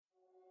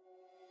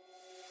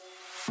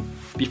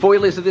Before we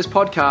listen to this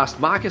podcast,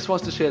 Marcus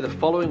wants to share the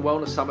following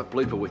Wellness Summit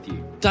blooper with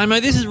you. Damo,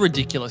 this is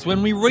ridiculous.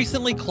 When we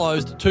recently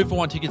closed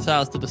 2-for-1 ticket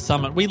sales to the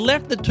Summit, we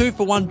left the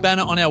 2-for-1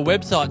 banner on our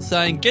website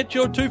saying, get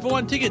your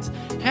 2-for-1 tickets.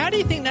 How do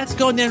you think that's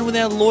gone down with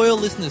our loyal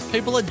listeners?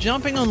 People are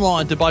jumping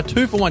online to buy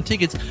 2-for-1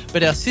 tickets,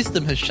 but our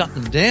system has shut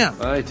them down.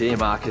 Oh dear,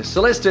 Marcus. So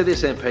let's do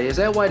this, MP. As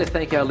our way to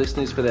thank our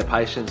listeners for their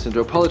patience and to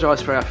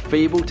apologise for our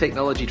feeble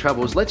technology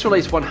troubles, let's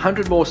release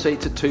 100 more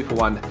seats at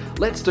 2-for-1.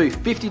 Let's do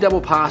 50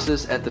 double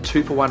passes at the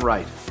 2-for-1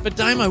 rate. But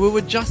Damo, we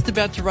were just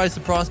about to raise the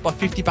price by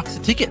 $50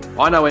 a ticket.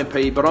 I know,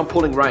 MP, but I'm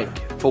pulling rank.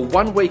 For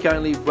 1 week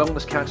only,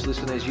 Wellness Couch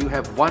listeners, you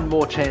have one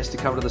more chance to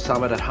come to the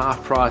Summit at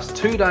half price.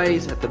 2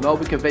 days at the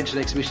Melbourne Convention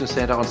Exhibition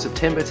Centre on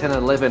September 10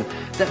 and 11.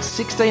 That's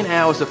 16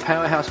 hours of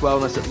Powerhouse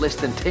Wellness at less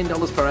than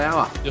 $10 per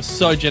hour. You're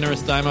so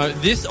generous, Damo.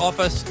 This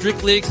offer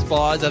strictly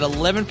expires at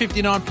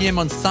 11:59pm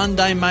on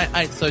Sunday, May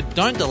 8th, so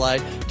don't delay.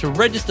 To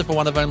register for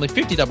one of only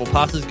 50 double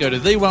passes, go to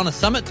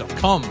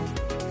thewellnesssummit.com.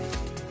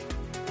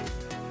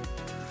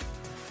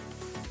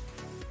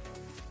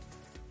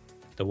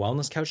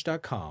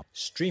 TheWellnessCouch.com,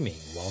 streaming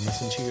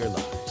wellness into your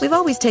lives. We've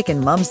always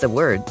taken Mum's the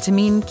word to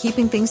mean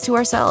keeping things to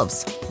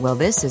ourselves. Well,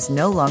 this is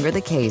no longer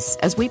the case,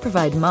 as we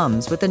provide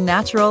mums with the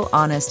natural,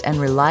 honest,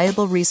 and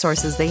reliable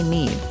resources they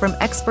need from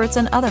experts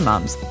and other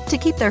mums to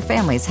keep their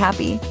families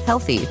happy,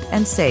 healthy,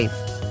 and safe.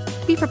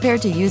 Be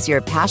prepared to use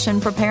your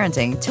passion for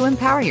parenting to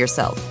empower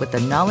yourself with the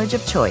knowledge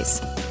of choice.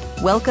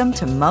 Welcome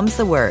to Mum's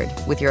the Word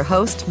with your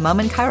host, mum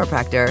and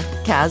chiropractor,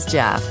 Kaz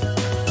Jaff.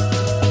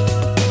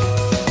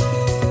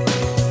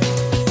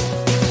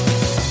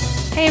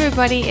 Hey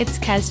everybody, it's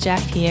Kaz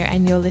Jaff here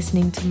and you're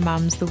listening to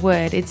Mum's the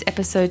Word. It's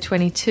episode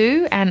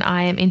 22 and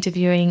I am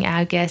interviewing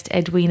our guest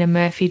Edwina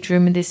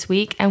Murphy-Drummer this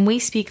week, and we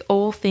speak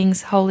all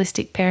things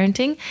holistic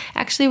parenting.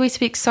 Actually, we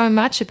speak so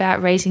much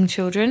about raising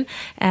children.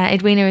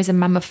 Edwina is a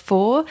mum of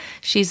 4.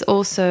 She's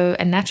also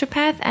a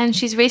naturopath and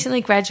she's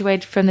recently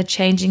graduated from the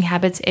Changing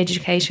Habits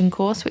education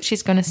course, which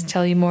she's going to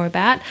tell you more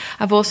about.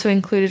 I've also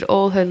included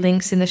all her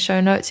links in the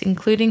show notes,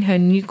 including her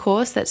new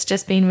course that's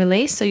just been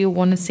released, so you'll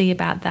want to see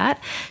about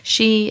that.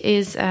 She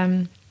is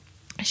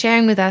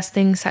sharing with us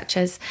things such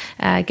as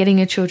getting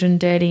your children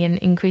dirty and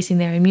increasing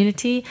their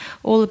immunity,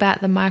 all about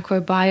the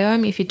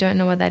microbiome. If you don't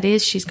know what that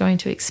is, she's going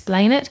to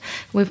explain it.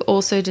 We've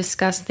also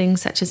discussed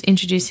things such as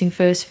introducing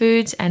first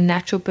foods and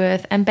natural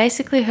birth, and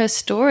basically her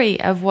story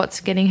of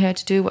what's getting her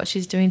to do what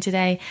she's doing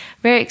today.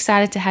 Very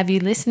excited to have you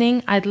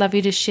listening. I'd love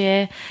you to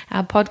share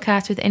our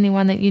podcast with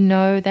anyone that you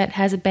know that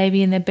has a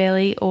baby in their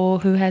belly or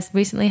who has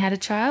recently had a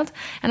child.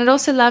 And I'd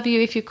also love you,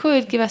 if you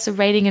could, give us a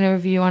rating and a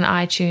review on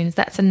iTunes.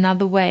 That's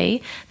another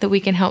way that we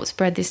can help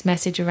spread this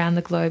message around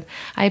the globe.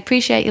 I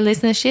appreciate your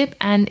listenership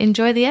and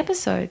enjoy the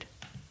episode.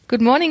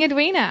 Good morning,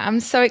 Edwina. I'm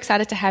so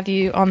excited to have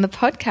you on the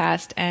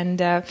podcast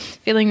and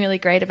feeling really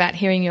great about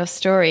hearing your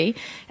story.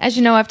 As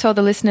you know, I've told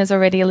the listeners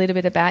already a little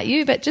bit about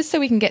you, but just so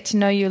we can get to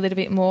know you a little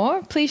bit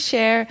more, please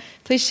share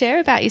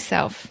about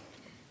yourself.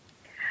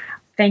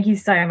 Thank you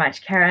so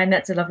much, Karen.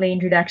 That's a lovely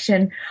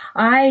introduction.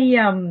 I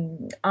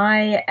am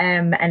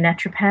a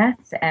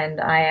naturopath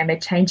and I am a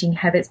Changing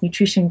Habits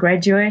nutrition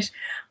graduate.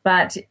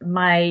 But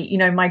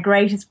my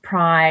greatest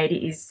pride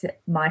is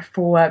my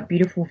 4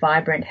 beautiful,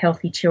 vibrant,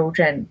 healthy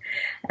children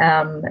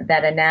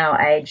that are now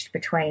aged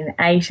between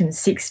 8 and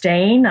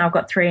 16. I've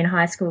got 3 in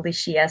high school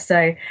this year,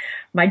 so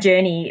my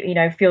journey,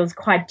 feels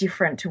quite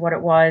different to what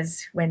it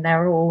was when they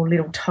were all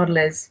little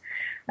toddlers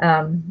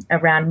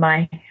around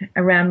my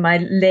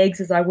legs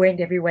as I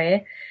went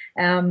everywhere.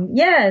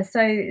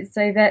 So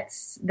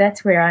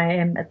that's where I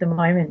am at the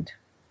moment.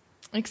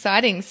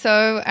 Exciting.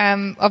 So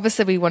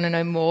obviously we want to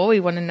know more. We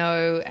want to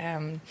know,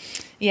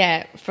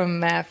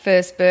 from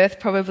first birth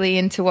probably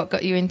into what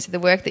got you into the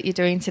work that you're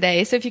doing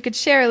today. So if you could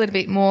share a little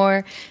bit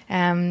more,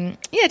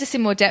 just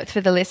in more depth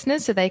for the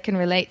listeners so they can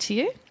relate to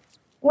you.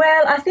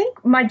 Well, I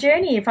think my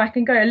journey, if I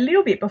can go a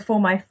little bit before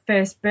my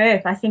first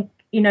birth, I think,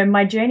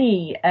 my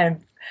journey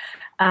of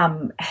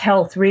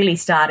health really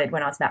started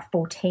when I was about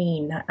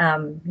 14.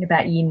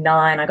 About year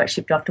 9, I got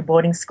shipped off to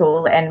boarding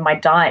school and my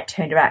diet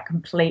turned around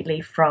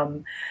completely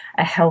from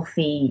a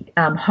healthy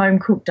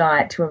home-cooked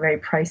diet to a very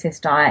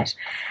processed diet.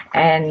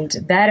 And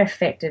that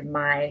affected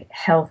my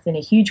health in a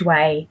huge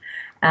way.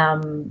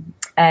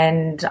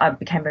 And I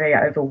became very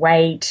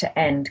overweight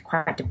and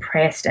quite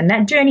depressed. And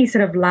that journey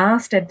sort of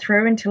lasted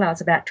through until I was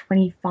about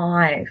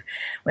 25,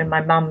 when my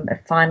mum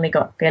finally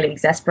got fairly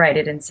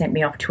exasperated and sent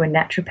me off to a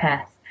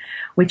naturopath,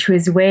 which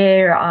was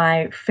where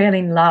I fell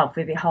in love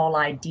with the whole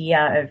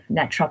idea of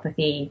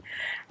naturopathy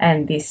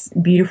and this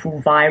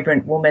beautiful,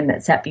 vibrant woman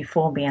that sat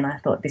before me. And I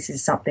thought, this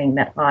is something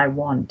that I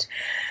want.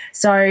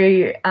 So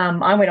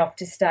I went off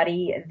to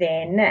study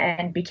then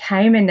and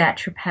became a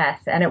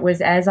naturopath. And it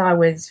was as I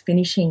was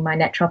finishing my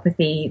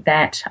naturopathy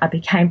that I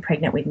became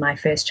pregnant with my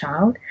first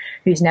child,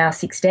 who's now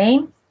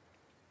 16.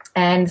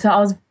 And so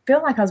I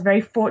feel like I was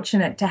very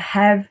fortunate to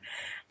have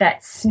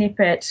that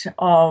snippet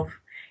of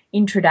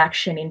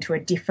introduction into a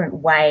different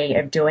way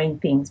of doing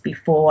things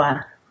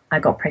before I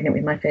got pregnant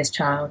with my first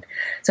child.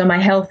 So my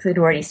health had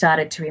already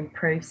started to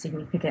improve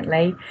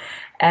significantly,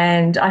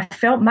 and I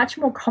felt much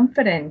more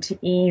confident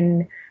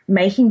in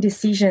making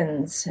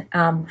decisions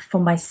for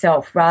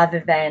myself rather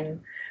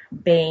than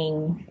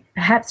being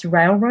perhaps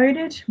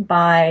railroaded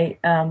by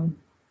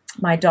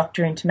my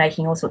doctor into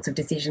making all sorts of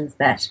decisions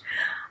that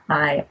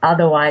I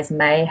otherwise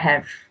may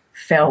have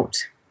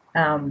felt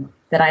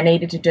that I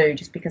needed to do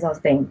just because I was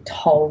being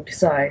told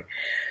so.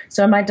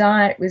 So my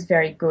diet was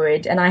very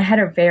good, and I had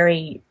a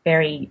very,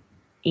 very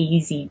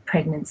easy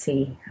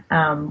pregnancy,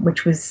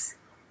 which was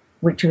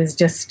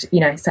just,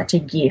 such a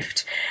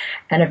gift,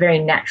 and a very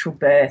natural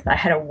birth. I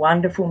had a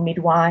wonderful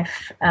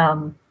midwife,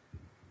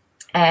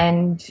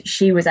 and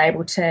she was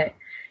able to,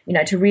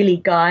 to really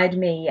guide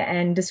me.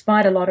 And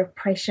despite a lot of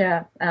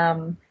pressure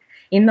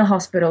in the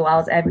hospital, I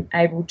was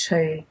able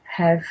to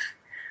have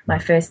my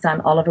first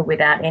son, Oliver,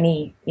 without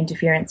any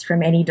interference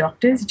from any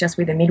doctors, just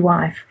with a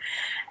midwife.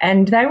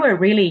 And they were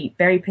really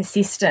very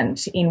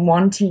persistent in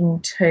wanting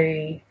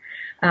to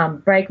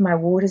break my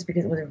waters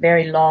because it was a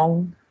very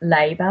long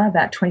labour,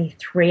 about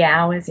 23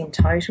 hours in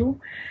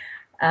total.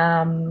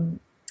 And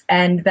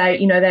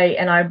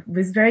I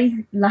was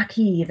very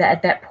lucky that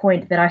at that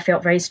point that I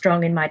felt very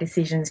strong in my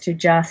decisions to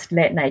just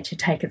let nature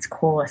take its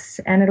course.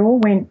 And it all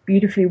went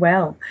beautifully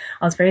well.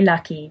 I was very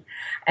lucky.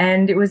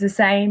 And it was the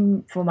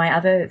same for my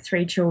other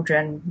 3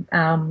 children,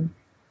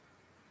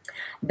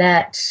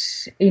 that,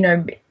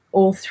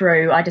 all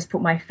through I just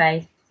put my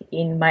faith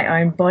in my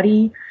own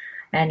body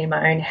and in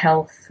my own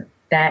health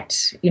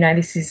that,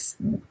 this is,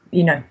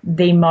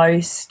 the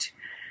most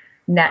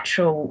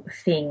natural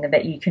thing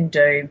that you can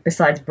do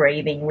besides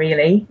breathing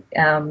really,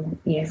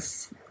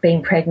 is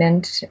being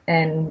pregnant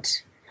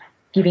and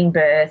giving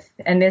birth.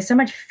 And there's so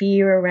much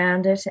fear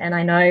around it, and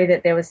I know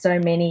that there were so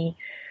many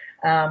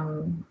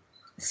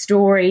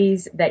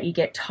stories that you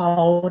get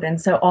told,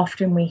 and so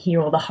often we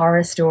hear all the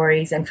horror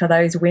stories, and for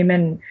those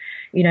women,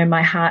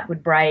 my heart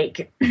would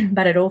break.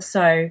 But it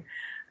also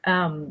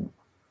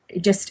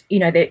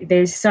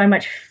there's so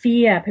much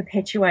fear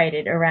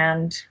perpetuated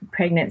around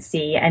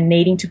pregnancy and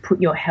needing to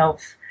put your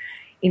health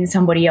in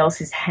somebody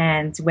else's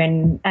hands,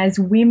 when as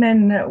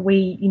women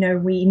we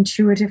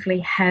intuitively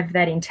have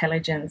that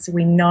intelligence.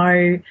 We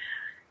know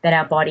that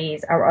our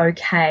bodies are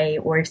okay,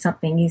 or if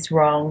something is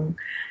wrong,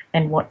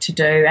 and what to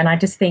do. And I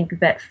just think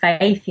that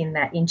faith in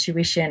that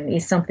intuition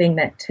is something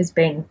that has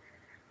been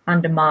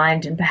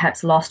undermined and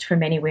perhaps lost for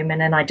many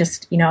women. And I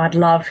just, I'd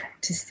love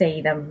to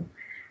see them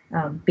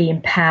be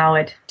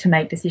empowered to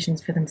make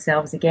decisions for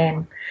themselves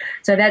again.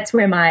 So that's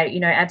where my,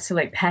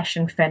 absolute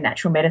passion for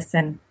natural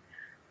medicine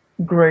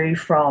grew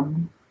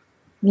from.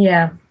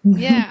 Yeah.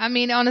 Yeah. I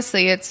mean,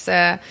 honestly, it's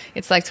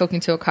like talking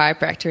to a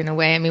chiropractor in a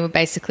way. I mean, we've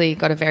basically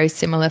got a very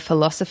similar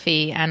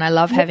philosophy, and I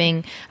love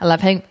having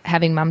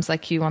mums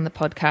like you on the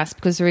podcast,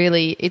 because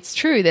really it's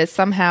true that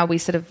somehow we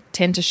sort of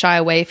tend to shy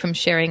away from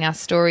sharing our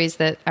stories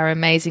that are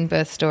amazing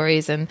birth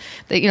stories, and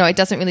that, it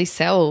doesn't really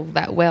sell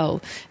that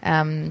well.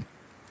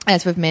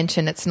 As we've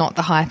mentioned, it's not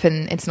the hype,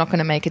 and it's not going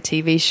to make a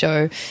TV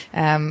show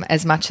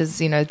as much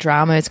as,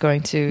 drama is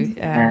going to.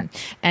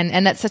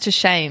 And that's such a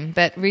shame.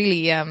 But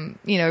really,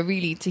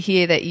 really to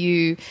hear that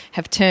you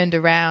have turned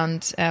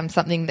around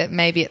something that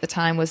maybe at the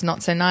time was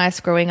not so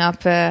nice growing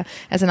up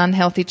as an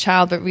unhealthy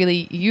child, but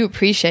really you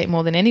appreciate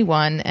more than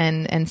anyone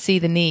and see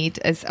the need,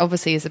 as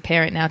obviously as a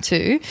parent now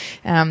too,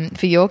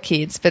 for your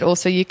kids. But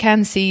also you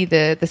can see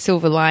the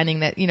silver lining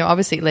that,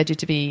 obviously it led you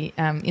to be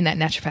in that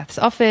naturopath's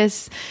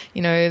office.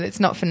 It's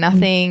not for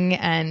nothing,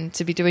 and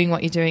to be doing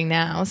what you're doing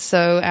now.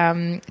 So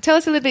tell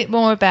us a little bit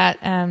more about,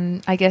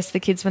 I guess, the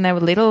kids when they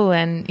were little,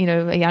 and,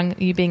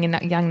 you being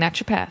a young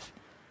naturopath.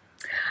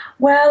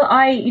 Well,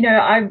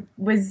 I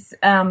was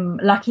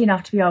lucky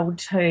enough to be able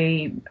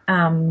to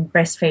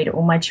breastfeed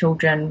all my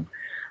children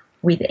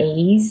with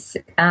ease.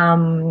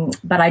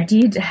 But I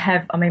did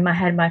have, I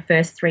had my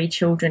first 3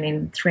 children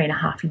in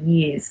 3.5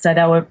 years. So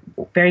they were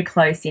very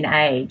close in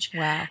age.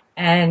 Wow.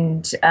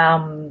 And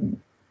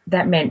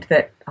that meant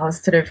that I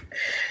was sort of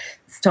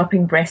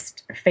stopping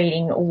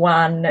breastfeeding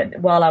one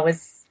while I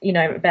was,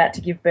 about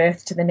to give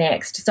birth to the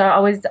next. So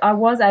I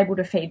was able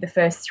to feed the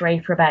first 3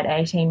 for about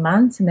 18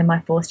 months, and then my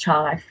 4th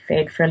child I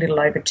fed for a little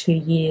over 2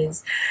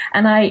 years.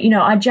 And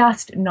I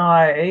just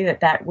know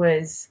that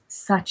was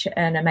such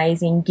an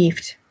amazing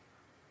gift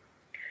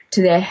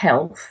to their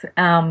health.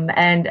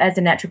 And as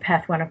a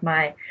naturopath, one of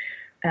my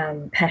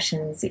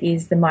passions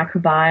is the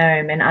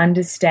microbiome, and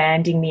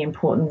understanding the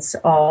importance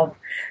of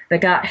the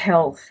gut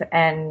health,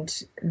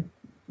 and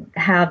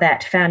how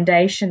that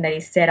foundation that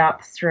is set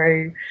up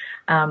through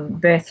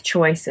birth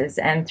choices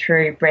and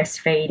through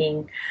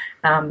breastfeeding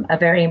are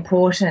very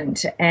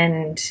important.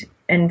 And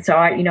so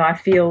I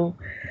feel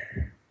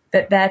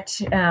that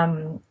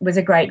was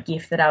a great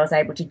gift that I was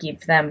able to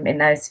give them in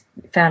those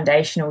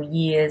foundational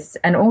years.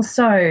 And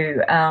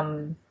also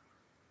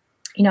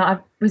I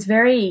was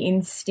very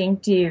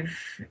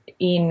instinctive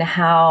in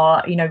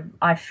how,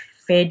 I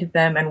fed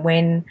them, and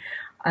when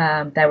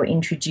they were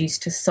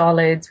introduced to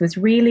solids was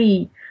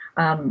really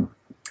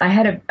I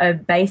had a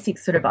basic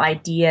sort of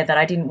idea that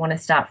I didn't want to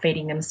start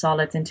feeding them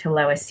solids until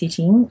they were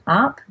sitting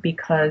up,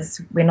 because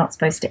we're not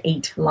supposed to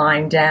eat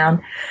lying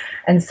down.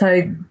 And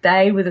so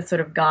they were the sort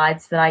of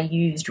guides that I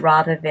used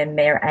rather than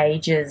their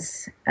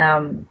ages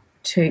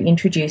to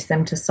introduce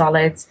them to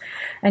solids.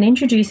 And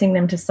introducing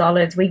them to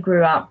solids, we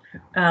grew up,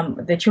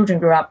 the children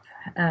grew up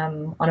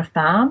on a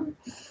farm.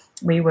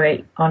 We were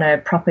on a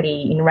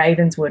property in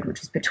Ravenswood,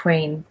 which is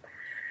between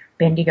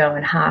Bendigo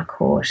and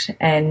Harcourt,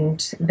 and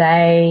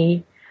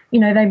they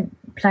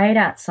played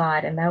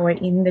outside and they were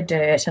in the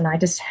dirt, and I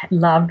just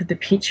loved the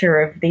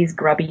picture of these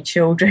grubby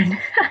children.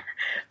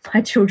 My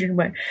children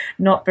were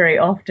not very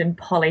often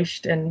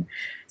polished and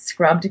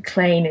scrubbed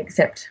clean,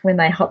 except when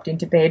they hopped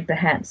into bed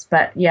perhaps.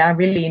 But yeah, I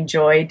really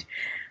enjoyed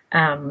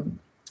the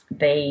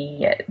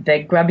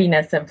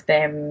grubbiness of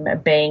them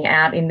being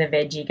out in the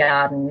veggie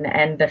garden,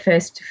 and the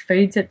first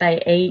foods that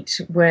they eat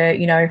were,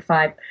 if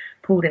I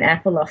pulled an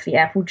apple off the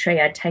apple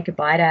tree, I'd take a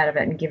bite out of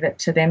it and give it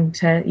to them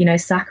to,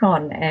 suck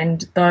on,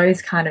 and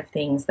those kind of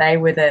things. They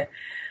were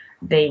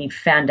the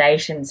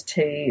foundations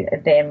to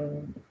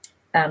them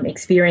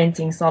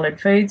experiencing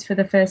solid foods for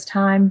the first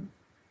time.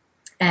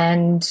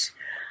 And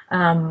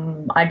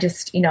I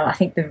just, I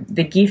think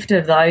the gift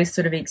of those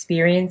sort of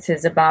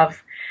experiences,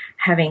 above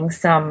having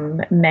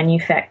some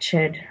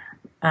manufactured,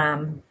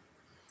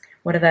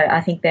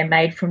 I think they're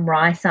made from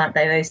rice, aren't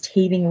they? Those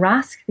teething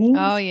rusk things.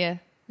 Oh yeah,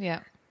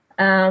 yeah.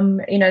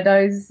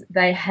 Those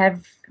they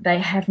have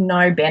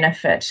no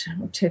benefit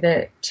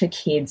to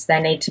kids.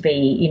 They need to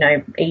be,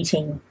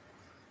 eating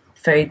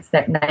foods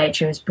that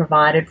nature has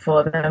provided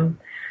for them.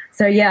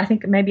 So yeah, I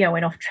think maybe I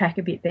went off track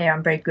a bit there.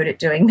 I'm very good at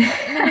doing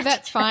that. No,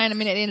 that's fine. I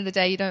mean, at the end of the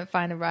day, you don't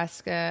find a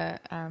rusk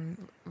on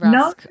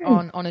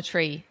a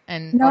tree,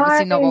 and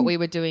obviously not what we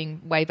were doing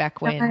way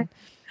back when. No.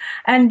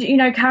 And,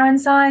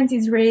 current science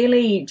is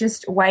really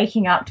just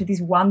waking up to this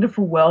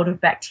wonderful world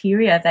of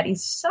bacteria that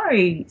is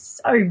so,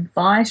 so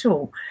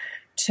vital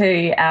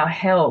to our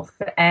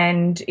health.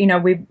 And,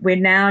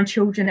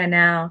 children are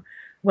now,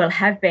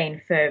 have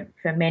been for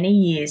many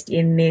years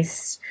in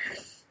this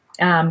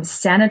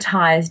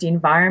sanitized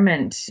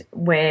environment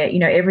where,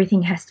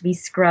 everything has to be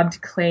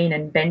scrubbed clean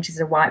and benches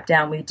are wiped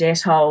down with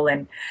Dettol,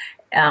 and,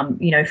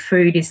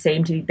 food is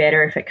seen to be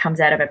better if it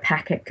comes out of a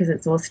packet because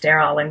it's all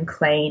sterile and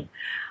clean.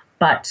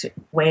 But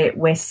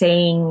we're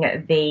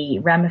seeing the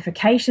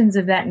ramifications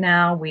of that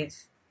now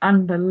with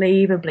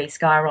unbelievably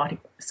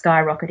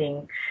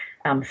skyrocketing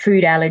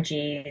food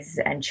allergies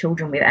and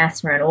children with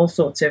asthma and all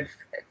sorts of,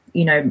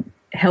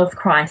 health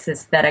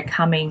crises that are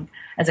coming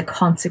as a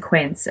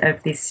consequence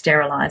of this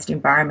sterilised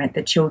environment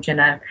that children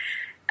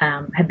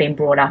have been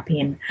brought up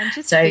in. And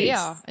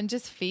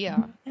just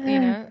fear,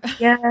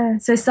 Yeah,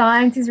 so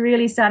science is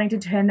really starting to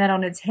turn that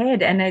on its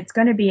head, and it's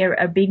going to be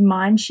a big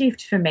mind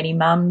shift for many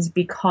mums,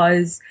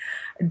 because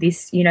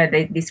this,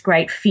 this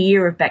great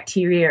fear of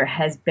bacteria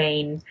has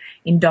been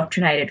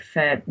indoctrinated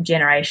for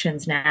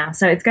generations now.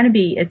 So it's going to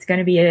be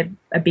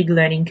a big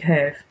learning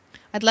curve.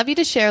 I'd love you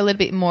to share a little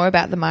bit more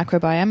about the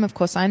microbiome. Of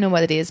course, I know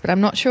what it is, but I'm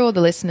not sure all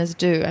the listeners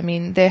do. I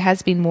mean, there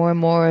has been more and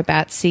more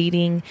about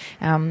seeding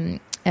in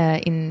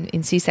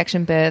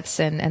C-section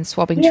births and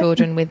swabbing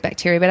children with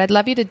bacteria, but I'd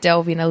love you to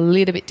delve in a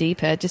little bit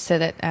deeper, just so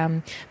that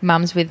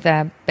mums with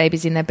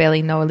babies in their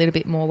belly know a little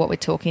bit more what we're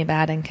talking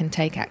about and can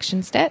take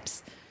action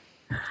steps.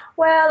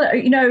 Well,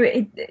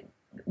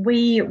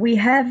 we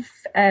have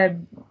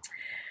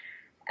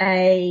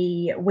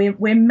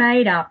we're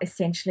made up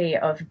essentially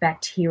of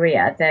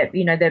bacteria. That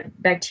the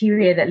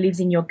bacteria that lives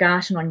in your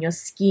gut and on your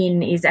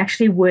skin is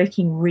actually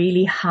working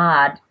really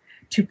hard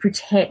to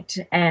protect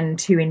and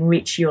to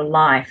enrich your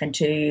life, and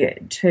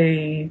it's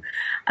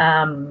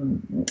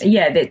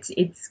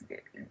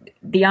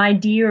the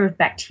idea of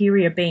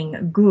bacteria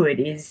being good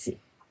is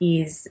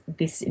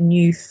this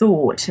new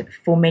thought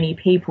for many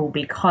people,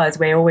 because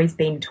we're always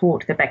being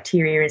taught that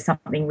bacteria is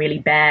something really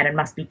bad and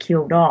must be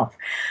killed off.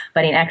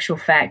 But in actual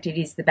fact, it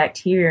is the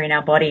bacteria in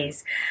our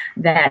bodies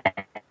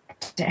that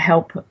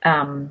help.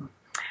 I'm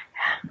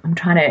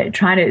trying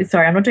to.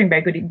 Sorry, I'm not doing a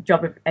very good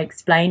job of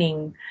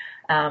explaining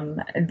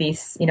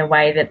this in a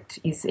way that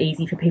is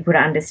easy for people to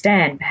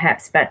understand,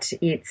 perhaps, but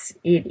it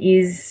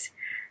is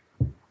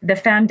the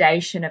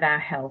foundation of our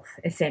health,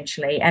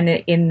 essentially. And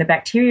in the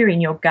bacteria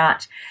in your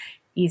gut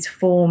is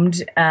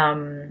formed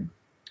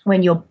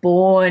when you're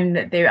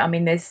born.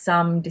 There's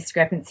some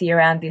discrepancy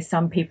around this.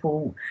 Some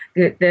people,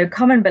 the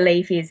common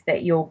belief is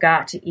that your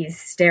gut is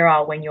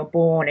sterile when you're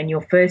born, and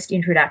your first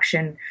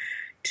introduction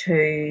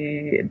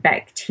to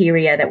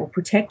bacteria that will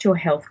protect your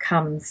health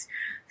comes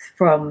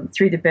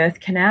through the birth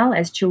canal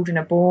as children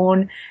are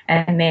born,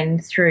 and then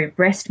through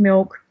breast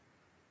milk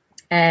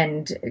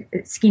and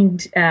skin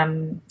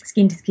to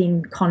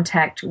skin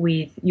contact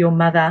with your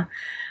mother,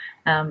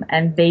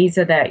 and these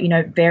are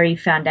the very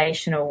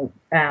foundational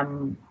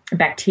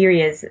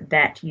bacteria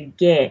that you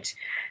get,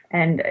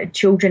 and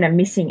children are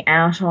missing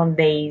out on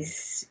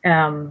these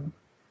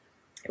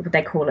what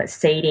they call it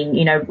seeding,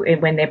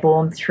 when they're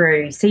born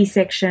through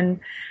C-section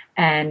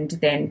and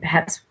then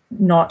perhaps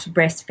not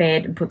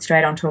breastfed and put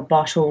straight onto a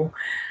bottle.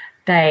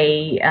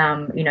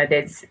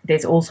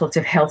 there's all sorts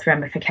of health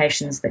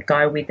ramifications that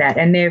go with that.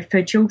 And there,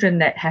 for children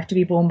that have to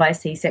be born by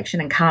C-section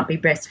and can't be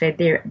breastfed,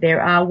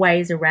 there are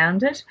ways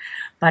around it,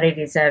 but it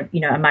is a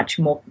much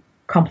more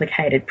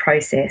complicated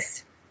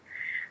process.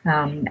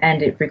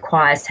 And it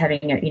requires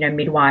having a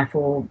midwife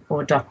or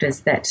doctors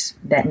that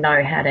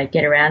know how to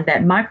get around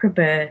that.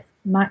 Microbirth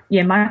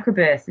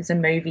is a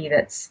movie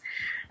that's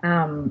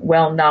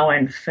well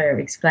known for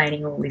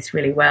explaining all this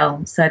really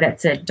well. So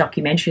that's a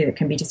documentary that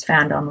can be just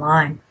found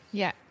online.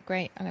 Yeah,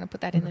 great. I'm going to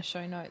put that in the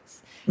show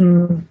notes.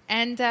 Mm.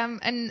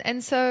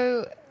 And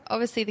so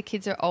obviously the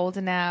kids are older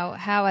now.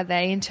 How are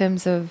they in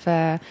terms of,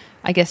 I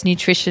guess,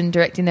 nutrition,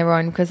 directing their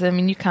own? Because, I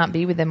mean, you can't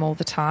be with them all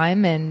the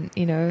time. And,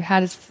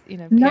 how does,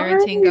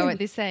 parenting go at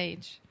this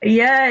age?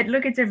 Yeah,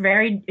 look, it's a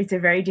very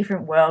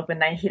different world when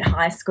they hit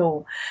high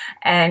school.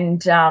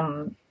 And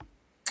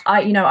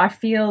I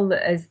feel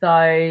as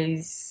though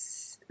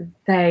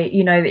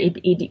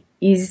it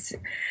is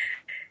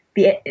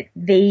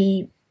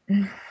the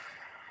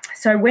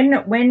So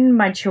when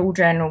my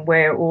children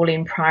were all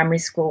in primary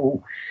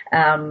school,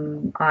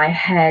 I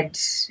had,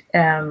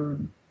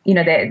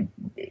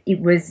 it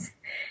was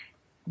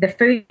the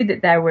food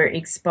that they were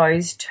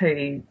exposed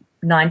to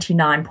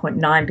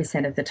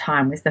 99.9% of the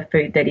time was the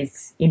food that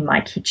is in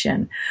my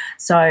kitchen.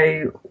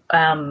 So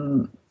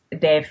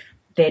their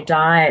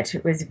diet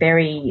was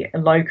very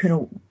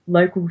local,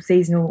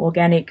 seasonal,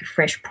 organic,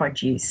 fresh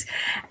produce.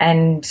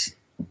 And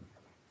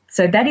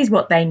so that is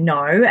what they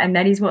know, and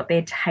that is what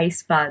their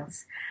taste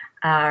buds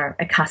are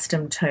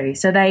accustomed to.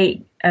 So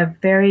they are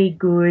very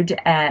good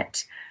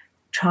at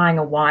trying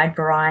a wide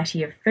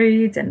variety of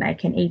foods, and they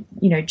can eat,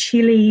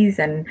 chilies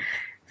and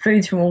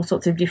foods from all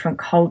sorts of different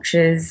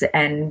cultures.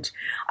 And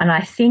I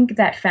think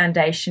that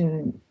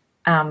foundation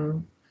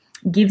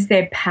gives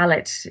their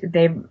palate,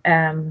 they're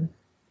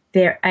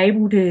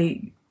able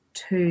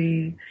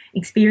to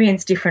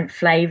experience different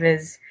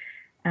flavours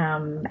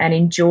and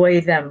enjoy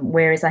them,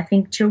 whereas I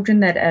think children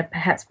that are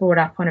perhaps brought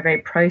up on a very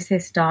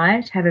processed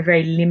diet have a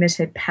very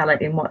limited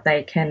palate in what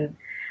they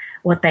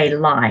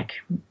like.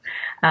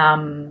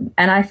 And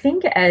I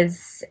think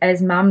as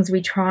mums,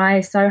 we try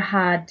so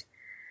hard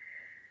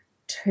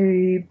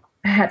to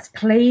perhaps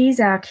please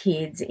our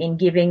kids in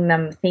giving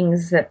them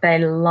things that they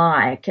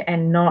like,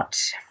 and not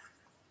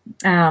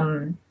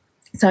and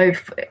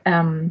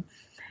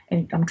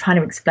I'm trying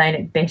to explain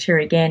it better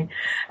again.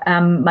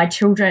 My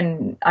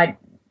children,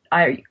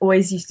 I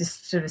always used to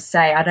sort of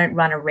say, I don't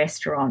run a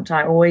restaurant.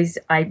 I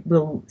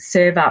will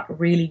serve up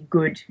really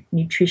good,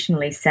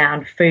 nutritionally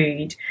sound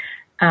food,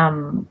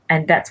 and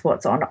that's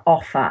what's on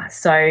offer.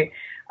 So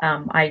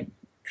I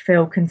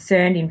feel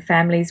concerned in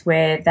families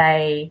where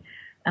they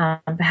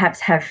perhaps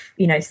have,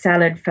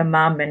 salad for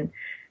mum and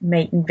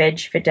meat and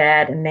veg for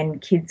dad, and then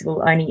kids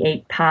will only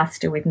eat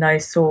pasta with no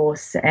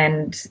sauce,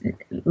 and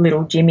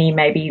little Jimmy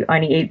maybe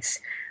only eats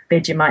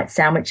Vegemite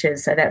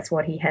sandwiches, so that's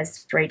what he has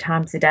 3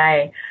 times a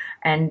day.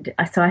 And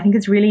so I think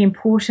it's really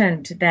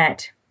important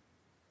that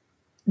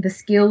the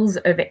skills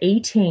of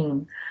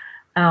eating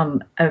a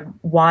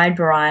wide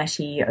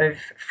variety of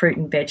fruit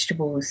and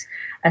vegetables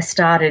are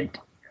started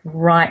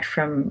right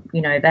from,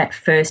 that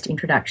first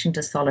introduction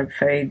to solid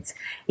foods.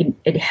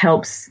 It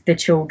helps the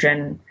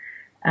children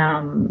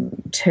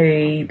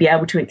to be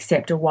able to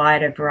accept a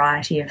wider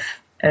variety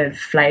of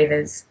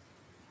flavours.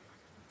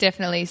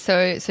 Definitely.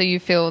 So you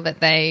feel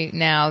that they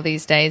now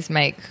these days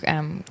make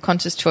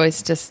conscious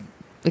choice just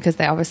because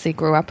they obviously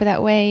grew up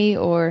that way,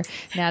 or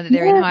now that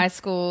they're in high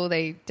school,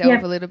 they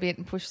delve a little bit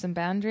and push some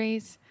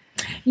boundaries?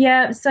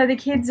 Yeah, so the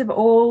kids have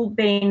all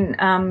been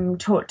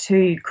taught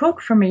to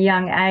cook from a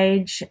young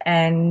age,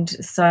 and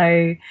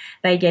so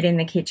they get in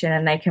the kitchen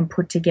and they can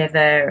put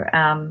together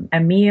a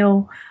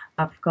meal.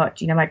 I've got,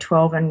 my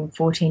 12 and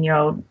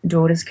 14-year-old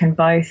daughters can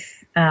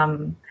both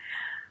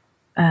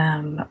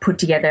put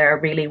together a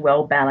really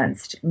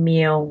well-balanced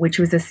meal, which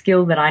was a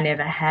skill that I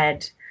never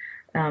had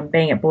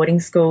being at boarding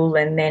school.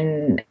 And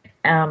then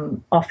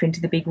off into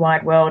the big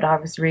wide world, I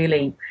was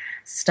really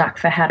stuck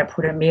for how to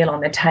put a meal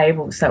on the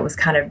table. So it was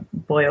kind of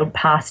boiled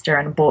pasta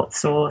and bought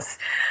sauce,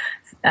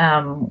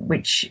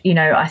 which,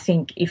 I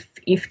think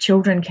if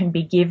children can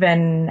be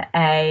given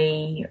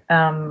a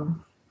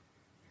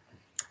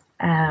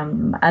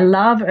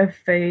love of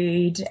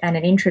food and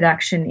an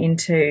introduction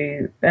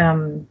into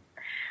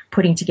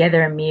putting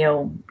together a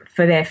meal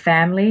for their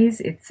families,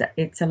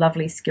 it's a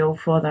lovely skill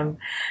for them.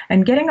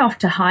 And getting off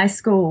to high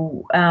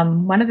school,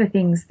 one of the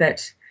things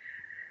that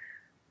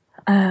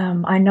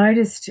I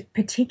noticed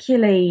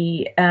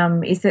particularly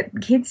is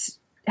that kids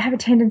have a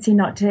tendency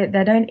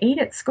they don't eat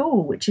at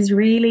school, which is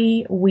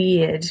really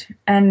weird.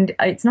 And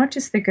it's not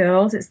just the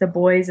girls, it's the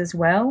boys as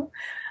well.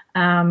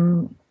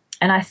 And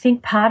I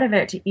think part of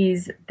it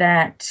is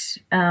that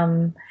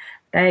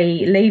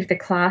they leave the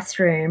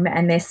classroom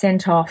and they're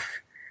sent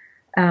off,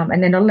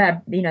 and they're not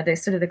allowed,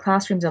 the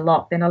classrooms are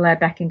locked, they're not allowed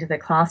back into the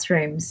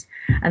classrooms,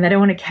 and they don't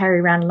want to carry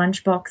around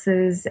lunch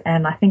boxes.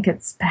 And I think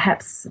it's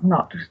perhaps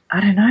not, I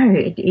don't know,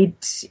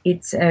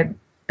 it's a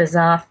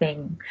bizarre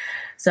thing.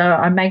 So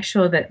I make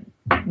sure that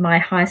my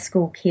high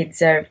school kids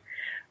are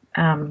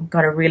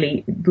got a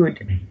really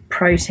good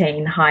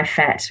protein,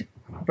 high-fat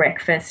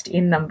breakfast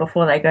in them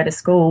before they go to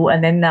school,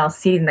 and then they'll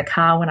sit in the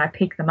car when I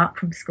pick them up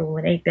from school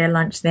and eat their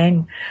lunch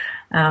then.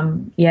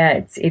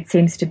 It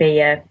seems to be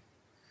a...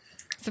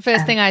 It's the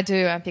first thing I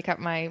do. I pick up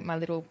my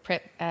little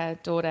prep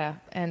daughter,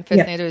 and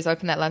first thing I do is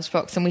open that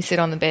lunchbox, and we sit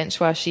on the bench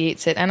while she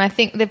eats it. And I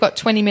think they've got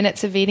 20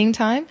 minutes of eating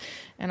time,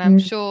 and I'm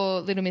sure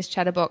Little Miss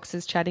Chatterbox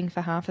is chatting for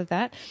half of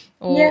that.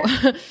 Or,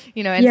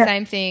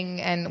 same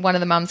thing. And one of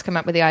the mums come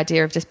up with the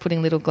idea of just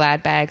putting little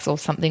Glad bags or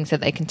something so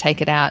they can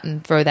take it out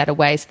and throw that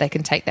away so they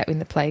can take that in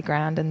the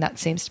playground, and that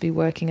seems to be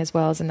working as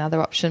well as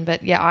another option.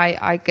 But, yeah,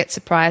 I get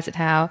surprised at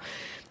how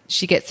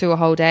she gets through a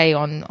whole day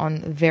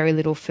on very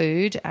little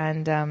food.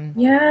 And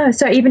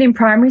so even in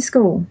primary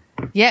school.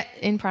 Yeah,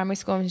 in primary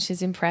school, and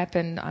she's in prep.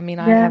 And I mean,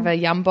 I have a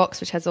yum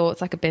box which has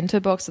it's like a bento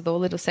box with all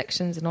little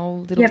sections and all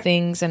little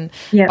things and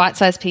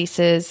bite-sized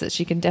pieces that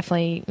she can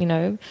definitely,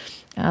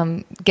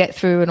 get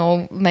through and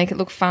all make it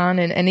look fun.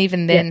 And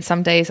even then,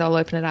 some days I'll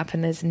open it up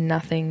and there's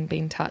nothing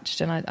being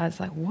touched. And I was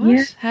like, what?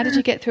 Yeah. How did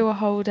you get through a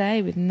whole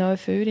day with no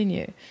food in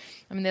you?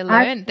 I mean,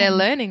 they're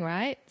learning,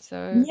 right?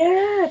 So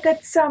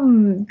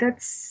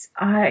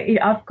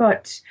I've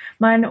got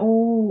mine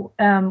all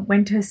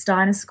went to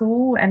Steiner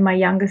School, and my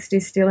youngest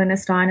is still in a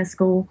Steiner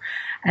school,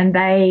 and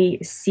they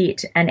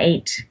sit and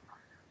eat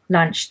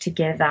lunch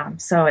together.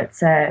 So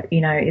it's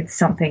it's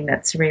something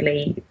that's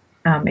really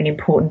an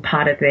important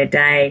part of their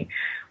day,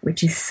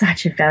 which is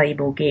such a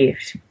valuable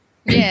gift.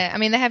 Yeah, I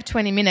mean, they have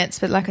 20 minutes,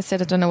 but like I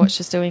said, I don't know what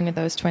she's doing with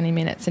those 20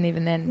 minutes, and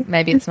even then,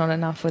 maybe it's not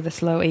enough with a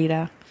slow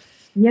eater.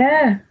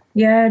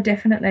 Yeah,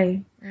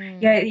 definitely.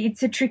 Yeah,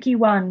 it's a tricky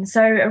one.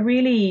 So a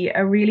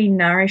really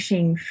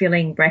nourishing,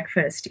 filling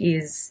breakfast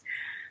is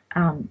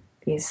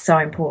so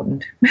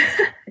important.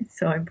 It's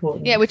so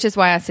important. Yeah, which is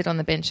why I sit on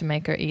the bench and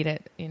make her eat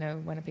it,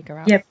 when I pick her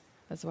up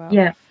as well.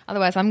 Yeah.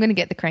 Otherwise, I'm going to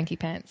get the cranky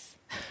pants.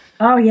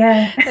 Oh,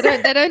 yeah.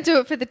 They don't do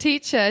it for the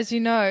teacher, as you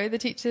know. The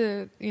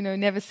teacher,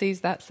 never sees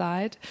that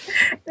side.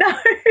 No.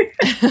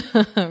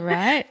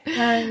 Right?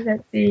 No,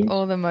 that's it.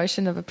 All the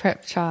emotion of a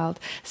prep child.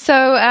 So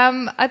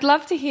I'd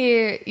love to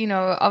hear,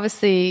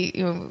 obviously,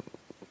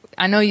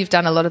 I know you've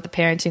done a lot of the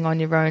parenting on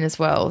your own as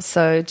well.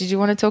 So did you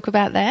want to talk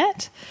about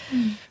that?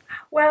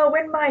 Well,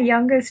 when my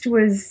youngest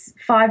was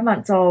 5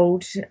 months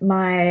old,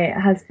 my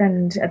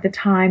husband at the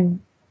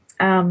time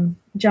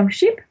jumped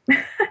ship.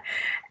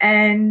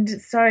 And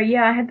so,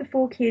 I had the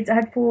 4 kids. I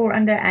had 4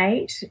 under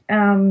 8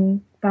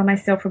 by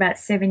myself for about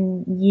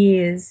 7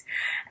 years.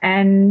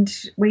 And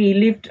we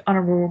lived on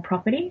a rural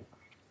property.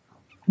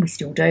 We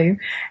still do.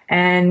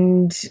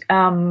 And,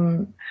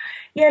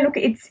 look,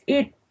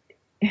 it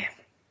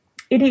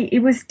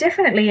was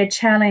definitely a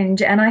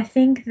challenge. And I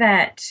think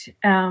that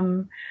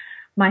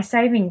my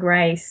saving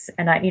grace,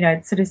 and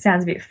it sort of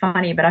sounds a bit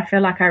funny, but I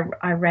feel like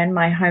I ran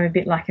my home a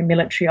bit like a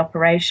military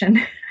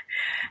operation.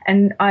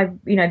 And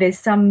there's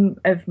some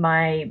of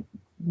my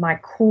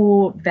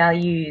core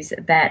values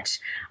that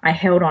I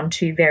held on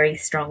to very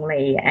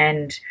strongly,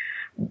 and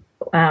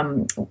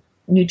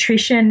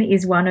nutrition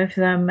is one of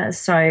them.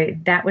 So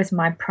that was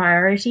my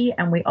priority,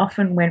 and we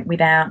often went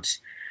without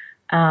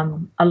a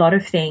lot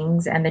of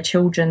things, and the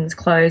children's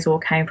clothes all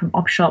came from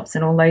op shops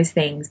and all those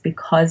things,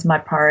 because my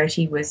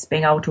priority was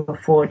being able to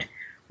afford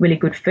really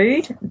good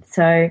food.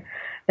 So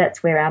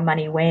that's where our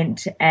money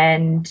went.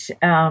 And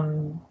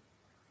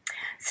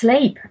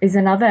sleep is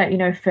another,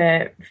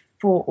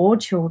 for all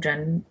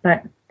children,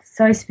 but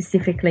so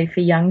specifically for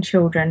young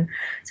children.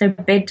 So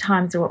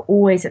bedtimes were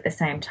always at the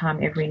same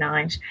time every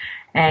night,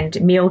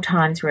 and meal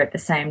times were at the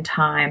same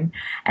time.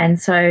 And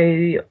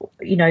so,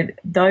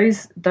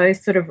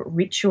 those sort of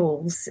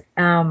rituals,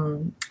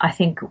 I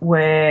think,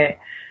 were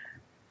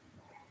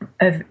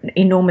of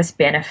enormous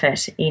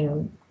benefit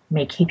in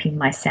me keeping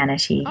my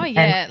sanity. Oh,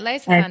 yeah, it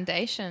lays the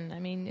foundation. I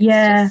mean, it's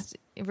just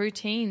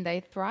routine.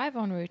 They thrive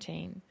on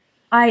routine.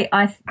 I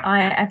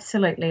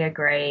absolutely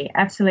agree.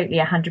 Absolutely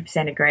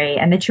 100% agree.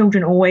 And the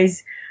children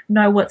always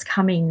know what's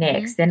coming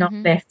next. They're not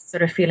left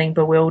sort of feeling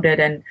bewildered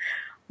and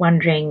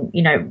wondering,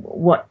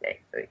 what.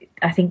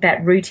 I think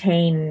that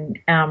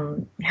routine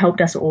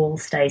helped us all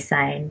stay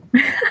sane.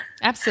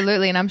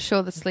 Absolutely. And I'm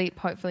sure the sleep,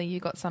 hopefully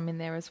you got some in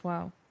there as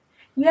well.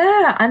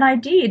 Yeah, and I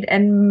did.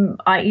 And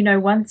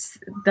once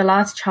the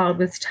last child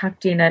was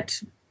tucked in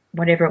at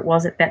whatever it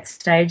was at that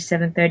stage,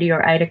 7:30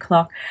 or 8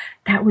 o'clock,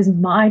 that was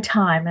my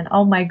time. And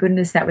oh my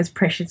goodness, that was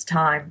precious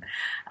time.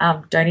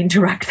 Don't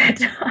interrupt that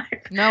time.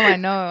 No, I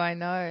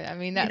know. I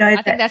mean, I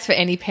think that's for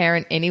any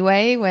parent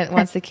anyway.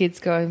 Once the kids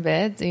go in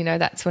bed,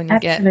 that's when you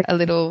get a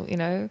little,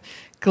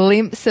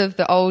 glimpse of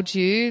the old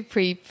you,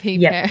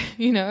 pre-parent,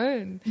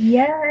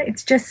 Yeah,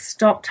 it's just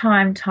stop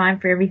time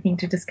for everything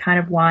to just kind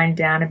of wind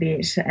down a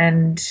bit.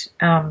 And,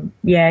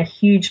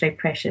 hugely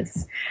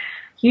precious.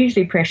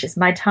 Hugely precious.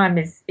 My time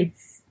it's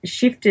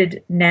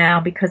shifted now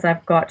because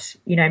I've got,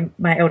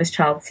 my eldest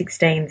child,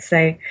 16,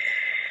 so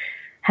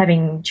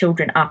having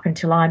children up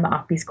until I'm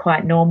up is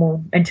quite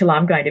normal, until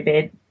I'm going to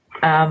bed.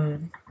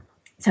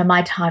 So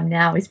my time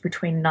now is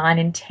between 9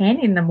 and 10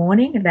 in the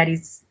morning, and that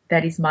is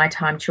that is my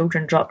time.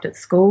 Children dropped at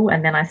school,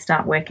 and then I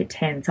start work at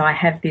 10. So I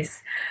have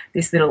this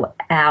little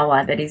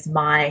hour that is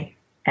my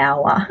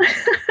hour.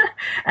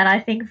 And I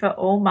think for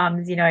all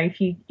mums, you know,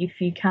 if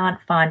you can't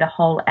find a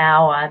whole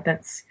hour,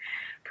 that's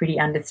pretty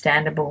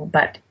understandable.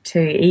 But to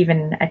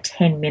even a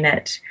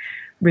 10-minute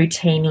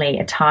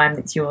routinely, a time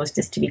that's yours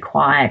just to be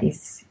quiet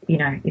is, you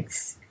know,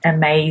 it's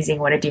amazing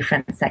what a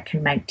difference that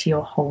can make to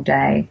your whole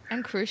day.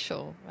 And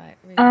crucial, right?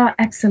 Really.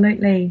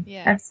 Absolutely.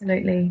 Yeah.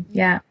 Absolutely.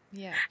 Yeah.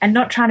 Yeah. And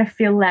not trying to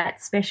fill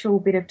that special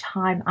bit of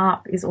time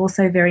up is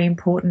also very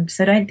important.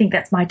 So don't think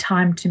that's my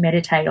time to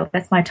meditate or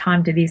that's my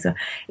time to this. Or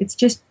it's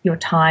just your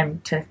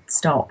time to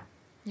stop.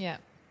 Yeah.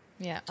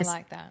 Yeah. I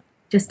like that.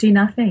 Just do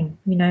nothing,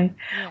 you know.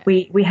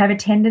 Yeah. We have a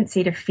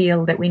tendency to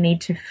feel that we need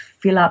to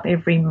fill up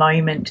every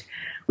moment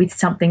with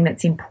something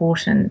that's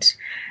important,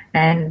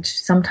 and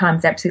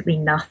sometimes absolutely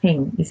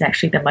nothing is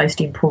actually the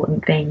most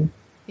important thing.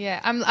 Yeah,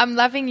 I'm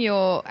loving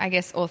your, I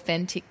guess,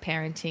 authentic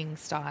parenting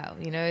style,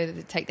 you know,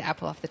 take the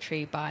apple off the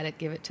tree, bite it,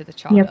 give it to the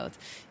child. Yep.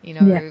 You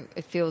know,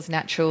 It feels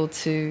natural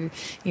to,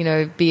 you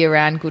know, be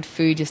around good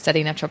food. You're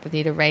studying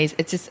naturopathy to raise.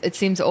 It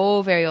seems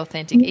all very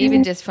authentic,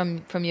 even just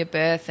from your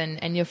birth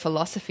and your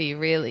philosophy,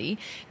 really.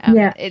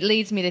 It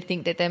leads me to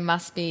think that there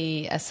must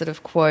be a sort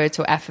of quote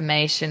or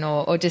affirmation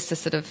or just a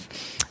sort of,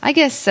 I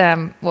guess,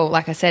 well,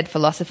 like I said,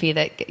 philosophy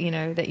that, you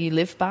know, that you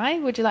live by.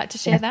 Would you like to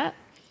share that?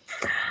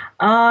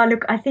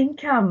 Look, I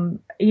think,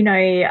 you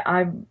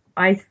know,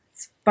 I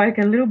spoke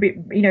a little bit,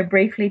 you know,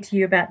 briefly to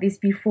you about this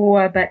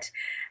before, but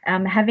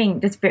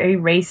having just very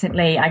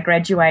recently, I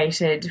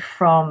graduated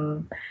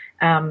from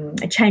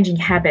Changing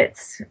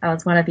Habits. I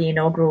was one of the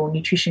inaugural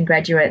nutrition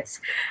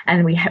graduates,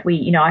 and we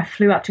you know, I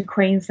flew up to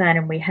Queensland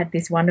and we had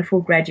this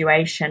wonderful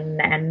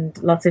graduation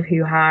and lots of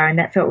hoo-ha, and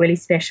that felt really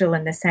special.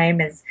 And the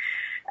same as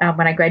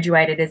when I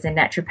graduated as a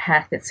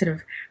naturopath, it sort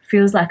of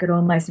feels like it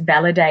almost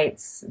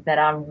validates that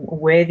I'm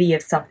worthy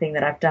of something,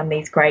 that I've done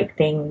these great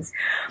things.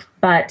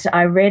 But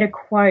I read a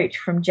quote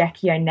from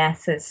Jackie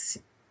Onassis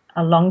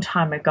a long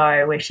time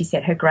ago where she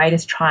said her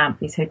greatest triumph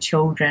is her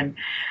children.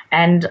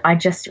 And I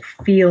just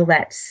feel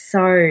that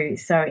so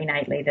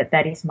innately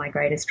that is my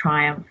greatest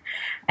triumph.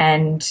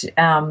 And,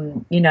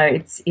 you know,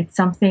 it's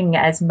something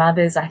as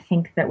mothers, I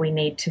think that we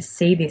need to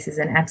see this as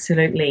an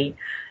absolutely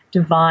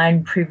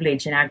divine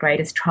privilege, and our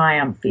greatest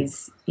triumph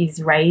is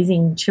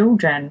raising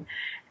children.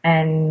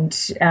 And,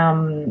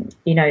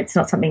 you know, it's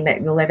not something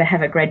that you'll ever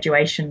have a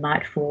graduation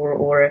night for,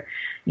 or,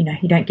 you know,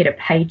 you don't get a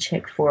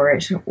paycheck for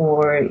it,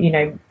 or, you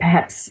know,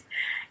 perhaps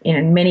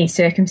in many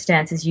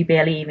circumstances you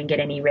barely even get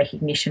any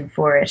recognition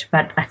for it.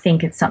 But I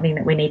think it's something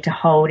that we need to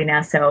hold in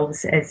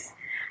ourselves as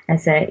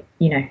a,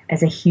 you know,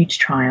 as a huge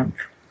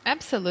triumph.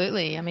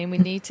 Absolutely. I mean, we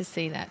need to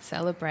see that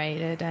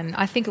celebrated. And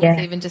I think it was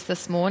even just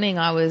this morning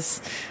I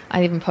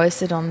even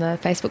posted on the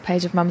Facebook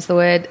page of Mum's the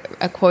Word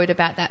a quote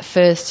about that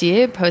first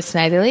year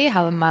postnatally,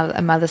 how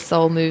a mother's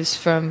soul moves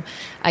from,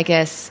 I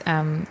guess,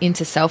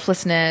 into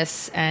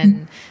selflessness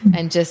and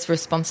just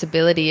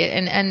responsibility.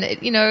 And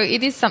you know,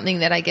 it is something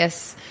that I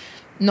guess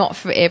not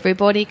for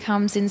everybody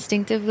comes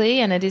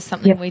instinctively, and it is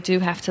something we do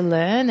have to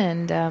learn.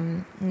 And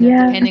you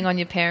know, depending on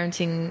your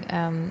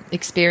parenting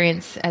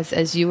experience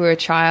as you were a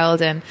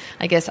child, and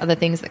I guess other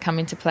things that come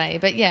into play.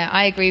 But yeah,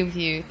 I agree with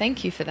you.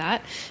 Thank you for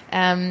that.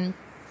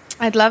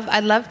 I'd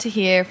love to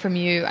hear from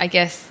you, I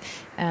guess,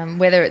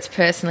 whether it's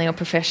personally or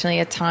professionally,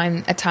 a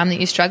time that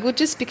you struggled,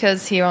 just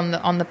because here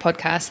on the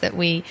podcast that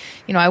we,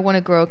 you know, I want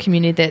to grow a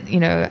community that, you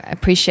know,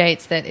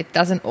 appreciates that it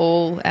doesn't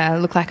all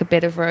look like a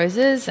bed of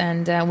roses,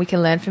 and we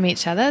can learn from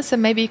each other. So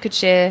maybe you could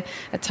share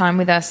a time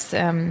with us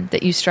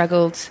that you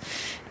struggled,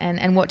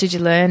 and what did you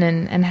learn,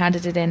 and how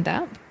did it end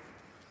up?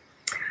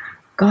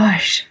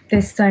 Gosh,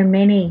 there's so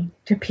many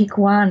to pick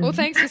one. Well,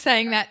 thanks for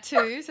saying that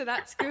too. So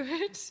that's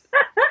good.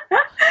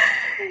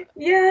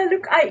 Yeah,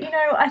 look,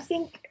 I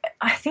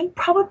think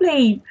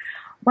probably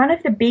one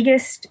of the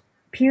biggest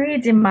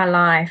periods in my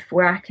life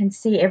where I can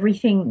see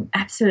everything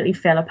absolutely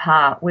fell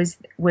apart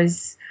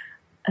was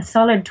a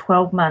solid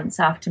 12 months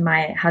after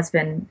my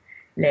husband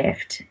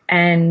left,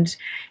 and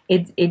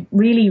it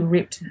really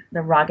ripped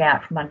the rug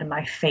out from under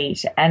my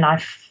feet, and I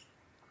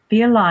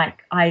feel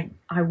like I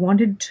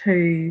wanted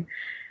to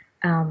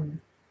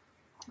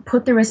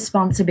put the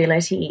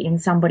responsibility in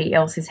somebody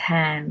else's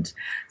hand.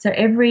 So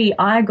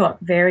I got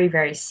very,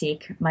 very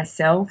sick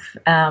myself,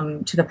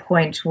 to the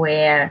point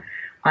where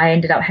I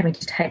ended up having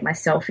to take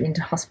myself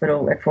into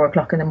hospital at 4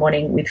 o'clock in the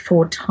morning with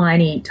 4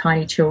 tiny,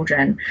 tiny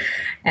children.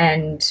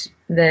 And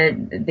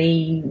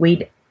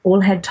we'd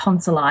all had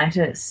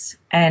tonsillitis,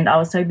 and I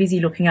was so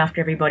busy looking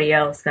after everybody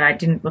else that I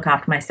didn't look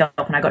after myself.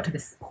 And I got to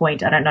this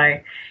point, I don't know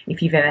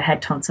if you've ever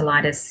had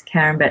tonsillitis,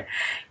 Karen, but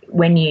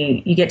when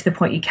you get to the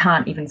point you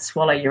can't even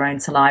swallow your own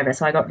saliva.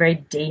 So I got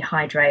very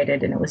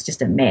dehydrated, and it was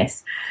just a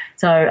mess.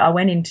 So I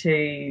went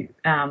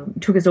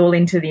took us all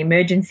into the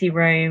emergency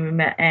room,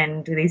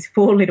 and these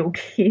 4 little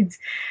kids,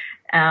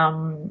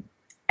 and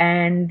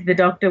the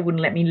doctor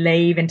wouldn't let me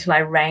leave until I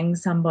rang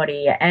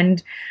somebody.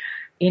 And,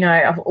 you know,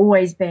 I've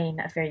always been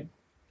a very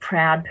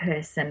proud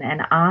person,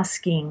 and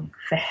asking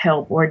for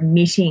help or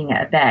admitting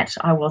that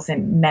I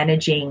wasn't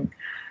managing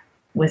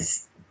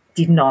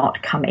did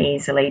not come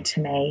easily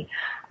to me.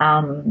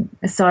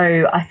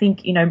 So I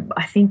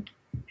think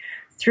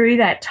through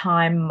that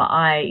time,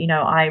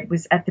 I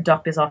was at the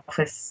doctor's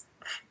office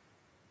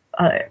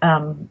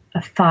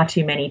far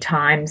too many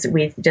times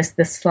with just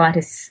the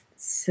slightest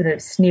sort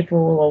of snivel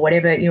or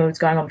whatever was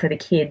going on for the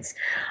kids.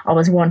 I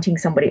was wanting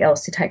somebody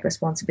else to take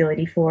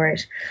responsibility for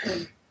it.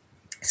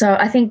 So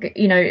I think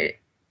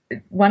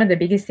one of the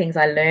biggest things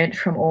I learned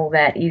from all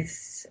that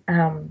is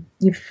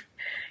you've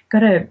got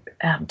to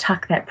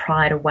tuck that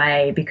pride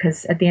away,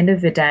 because at the end of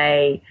the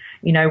day,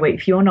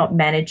 if you're not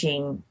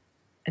managing,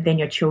 then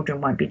your children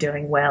won't be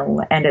doing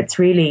well. And it's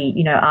really,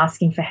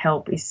 asking for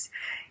help is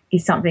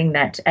something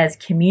that as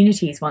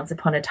communities once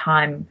upon a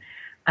time,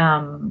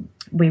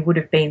 we would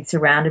have been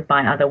surrounded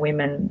by other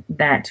women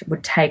that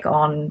would take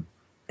on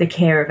the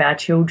care of our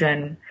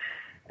children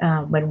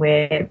when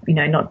we're,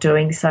 not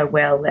doing so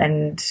well.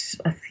 And,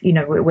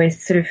 we're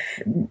sort of,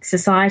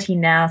 society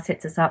now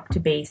sets us up to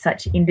be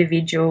such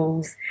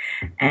individuals,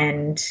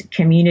 and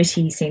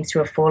community seems to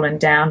have fallen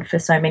down for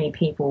so many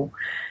people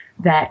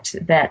that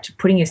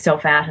putting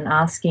yourself out and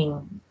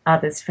asking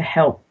others for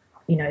help,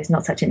 is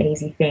not such an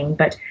easy thing.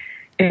 But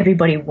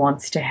everybody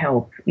wants to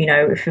help.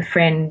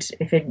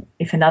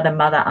 If another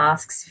mother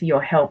asks for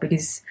your help, it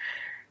is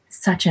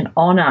such an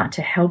honour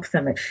to help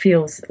them. It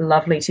feels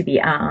lovely to be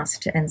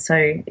asked. And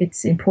so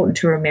it's important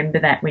to remember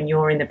that when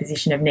you're in the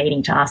position of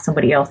needing to ask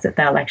somebody else, that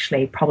they'll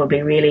actually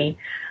probably really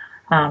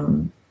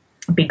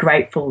be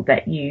grateful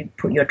that you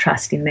put your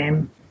trust in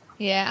them.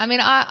 Yeah, I mean,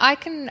 I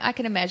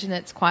can imagine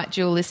it's quite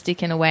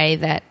dualistic in a way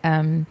that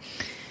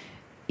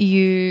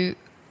you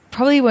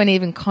probably weren't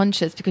even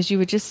conscious, because you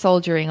were just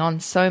soldiering on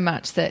so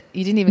much that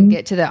you didn't even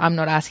get to the I'm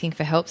not asking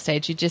for help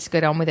stage. You just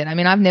got on with it. I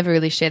mean, I've never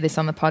really shared this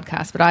on the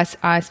podcast, but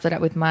I split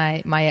up with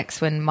my ex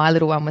when my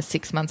little one was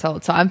 6 months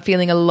old. So I'm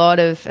feeling a lot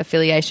of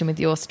affiliation with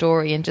your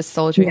story and just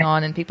soldiering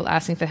on and people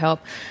asking for help.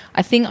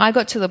 I think I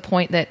got to the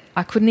point that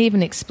I couldn't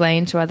even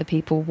explain to other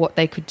people what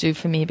they could do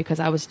for me,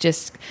 because I was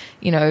just,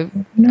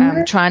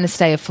 trying to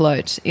stay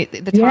afloat.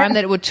 The time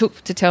that it would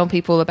took to tell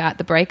people about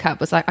the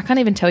breakup was like, I can't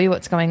even tell you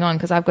what's going on,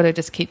 because I've got to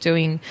just keep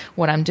doing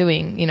what I'm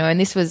doing, and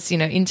this was,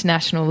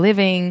 international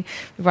living,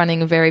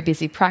 running a very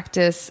busy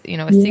practice, a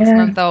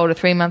 6-month-old, a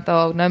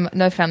 3-month-old,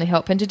 no family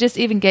help. And to just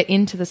even get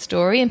into the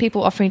story and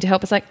people offering to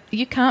help, it's like,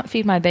 you can't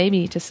feed my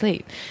baby to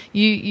sleep.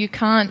 You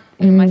can't,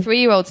 my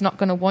 3-year-old's not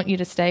going to want you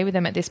to stay with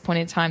them at this point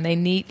in time. They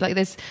need,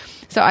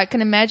 so I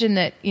can imagine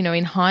that,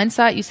 in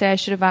hindsight, you say I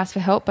should have asked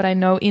for help, but I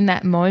know in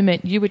that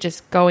moment you were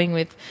just rolling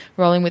with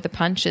the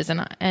punches.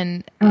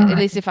 And at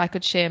least if I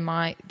could share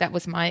that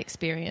was my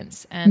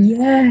experience. And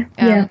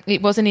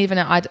it wasn't even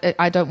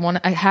I don't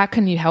want to, how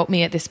can you help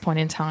me at this point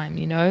in time?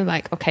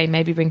 Okay,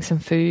 maybe bring some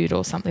food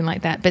or something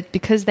like that. But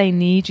because they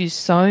need you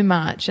so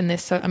much, and they're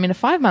so, a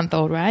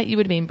 5-month-old, right? You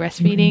would have been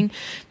breastfeeding.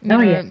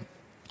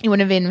 You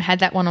wouldn't have even had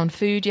that one on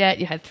food yet.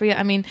 You had 3.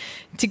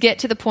 To get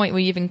to the point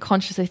where you even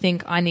consciously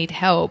think, I need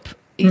help,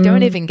 you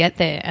don't even get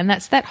there. And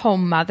that's that whole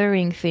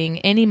mothering thing.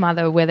 Any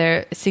mother,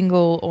 whether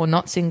single or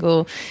not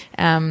single,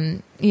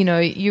 you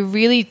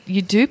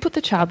do put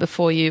the child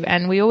before you.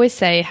 And we always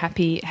say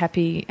happy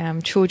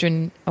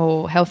children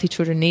or healthy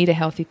children need a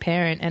healthy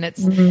parent. And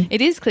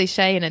it is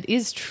cliche and it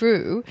is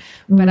true.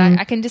 But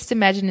I can just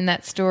imagine in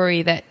that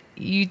story that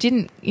you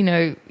didn't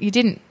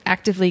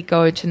actively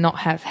go to not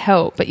have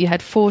help, but you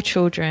had 4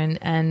 children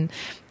and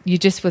you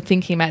just were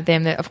thinking about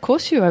them, that of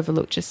course you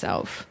overlooked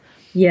yourself.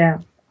 Yeah.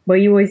 Well,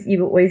 you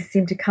always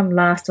seem to come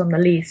last on the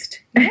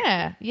list.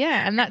 Yeah,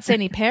 and that's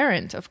any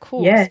parent, of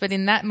course. Yes. But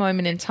in that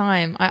moment in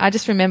time, I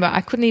just remember I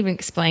couldn't even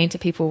explain to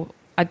people.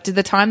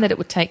 The time that it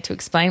would take to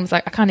explain was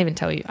like, I can't even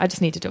tell you. I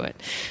just need to do it.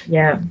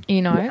 Yeah.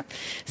 Yeah.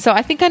 So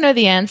I think I know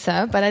the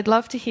answer, but I'd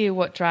love to hear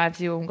what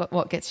drives you and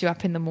what gets you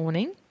up in the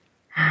morning.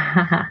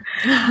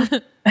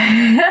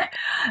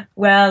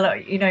 Well,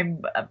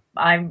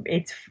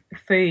 it's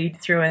food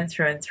through and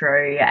through and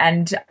through,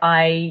 and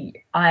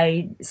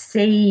I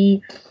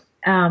see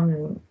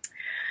the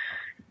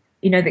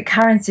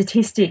current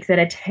statistics that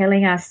are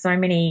telling us so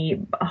many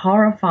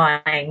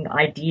horrifying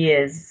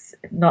ideas,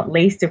 not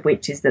least of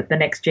which is that the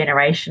next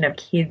generation of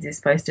kids is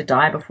supposed to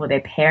die before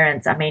their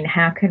parents. I mean,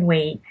 how can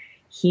we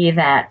hear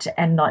that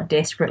and not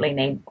desperately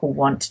need or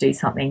want to do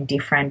something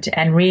different?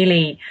 And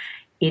really,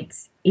 it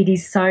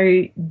is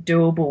so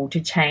doable to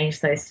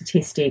change those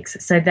statistics.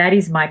 So that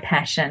is my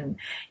passion,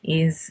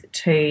 is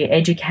to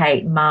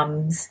educate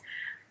mums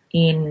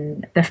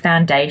in the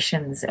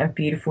foundations of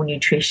beautiful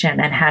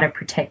nutrition and how to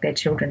protect their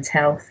children's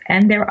health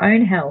and their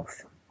own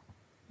health.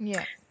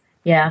 Yeah.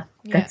 Yeah,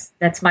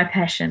 that's my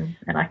passion,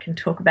 and I can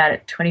talk about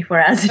it 24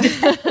 hours a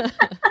day.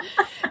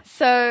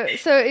 So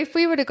if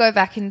we were to go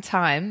back in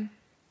time,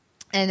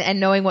 and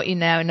knowing what you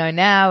now know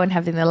now, and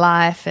having the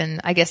life, and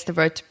I guess the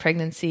road to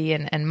pregnancy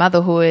and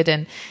motherhood,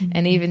 and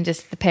even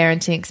just the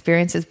parenting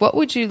experiences, what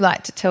would you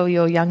like to tell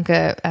your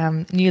younger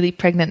newly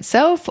pregnant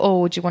self,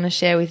 or would you want to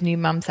share with new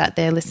mums out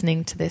there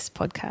listening to this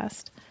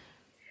podcast?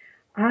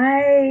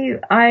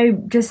 I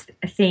just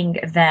think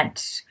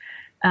that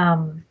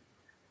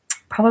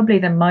probably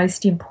the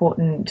most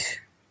important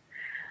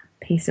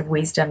piece of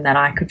wisdom that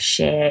I could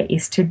share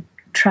is to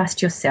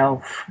trust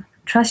yourself.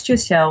 Trust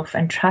yourself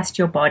and trust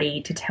your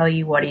body to tell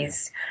you what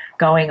is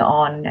going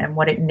on and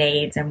what it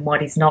needs and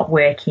what is not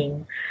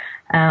working.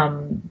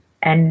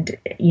 And,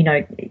 you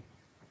know,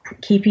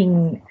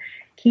 keeping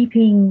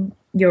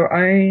your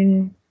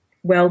own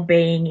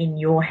well-being in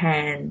your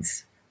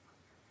hands.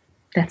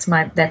 That's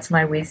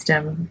my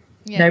wisdom.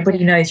 Yeah,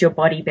 nobody knows your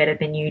body better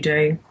than you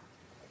do.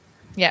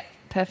 Yeah,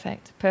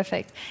 perfect.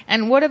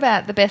 And what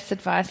about the best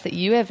advice that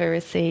you ever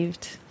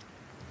received?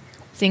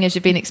 Seeing as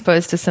you've been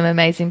exposed to some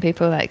amazing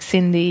people like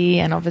Cindy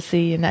and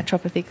obviously your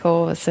naturopathy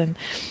course, and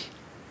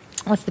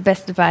what's the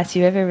best advice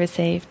you ever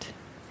received?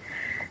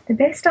 The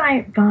best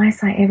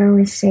advice I ever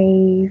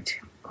received?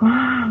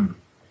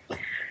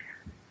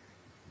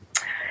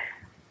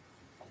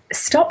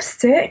 Stop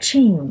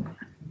searching.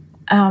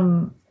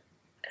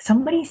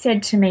 Somebody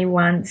said to me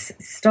once,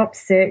 stop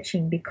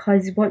searching,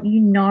 because what you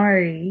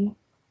know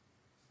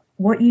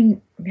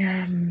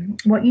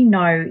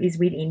is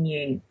within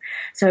you.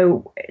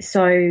 So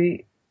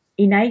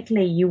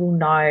innately you will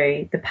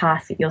know the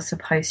path that you're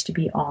supposed to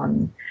be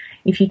on.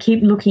 If you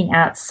keep looking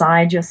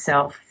outside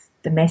yourself,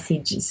 the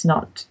message is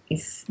not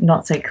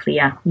so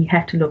clear. You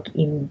have to look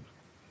in.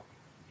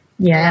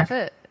 Yeah. I love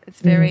it. It's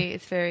very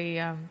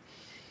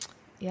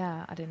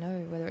yeah, I don't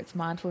know whether it's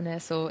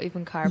mindfulness or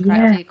even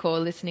chiropractic or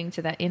listening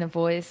to that inner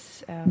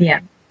voice. You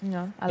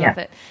know, I love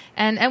it.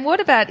 And what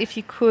about, if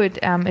you could,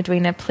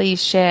 Edwina,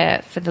 please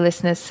share for the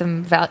listeners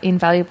some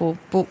invaluable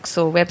books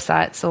or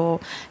websites or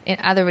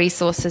other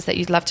resources that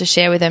you'd love to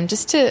share with them,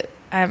 just to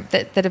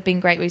that have been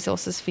great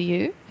resources for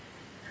you?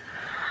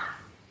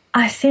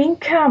 I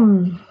think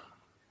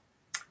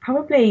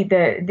probably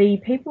the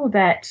people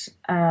that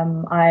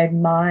I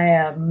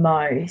admire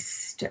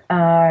most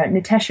are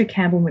Natasha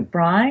Campbell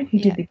McBride, who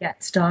did the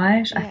GATS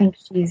diet. I think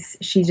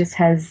she just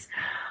has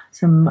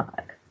some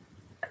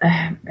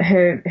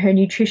her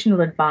nutritional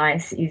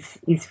advice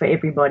is for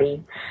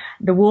everybody.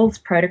 The Walls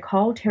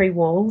Protocol, Terry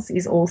Walls,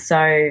 is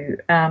also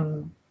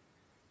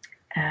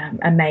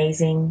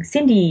amazing.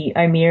 Cindy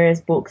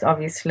O'Meara's books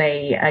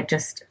obviously are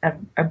just are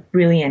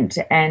brilliant,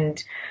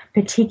 and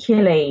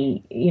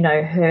particularly, you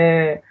know,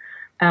 her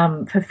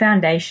for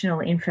foundational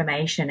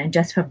information and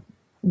just for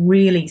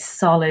really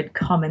solid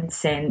common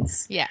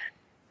sense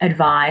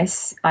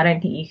advice. I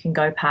don't think you can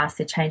go past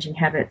the Changing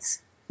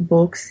Habits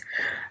books.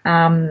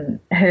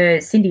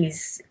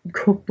 Cindy's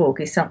cookbook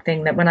is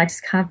something that when I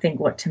just can't think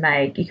what to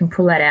make, you can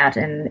pull that out,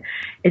 and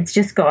it's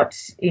just got,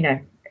 you know,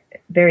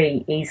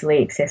 very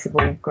easily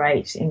accessible,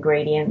 great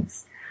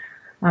ingredients.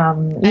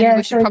 And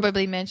we should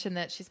probably mention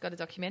that she's got a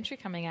documentary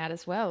coming out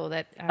as well.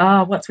 That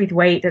What's with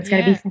Wheat? That's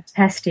going to be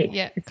fantastic.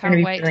 Yeah, it's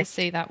can't wait to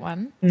see that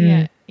one.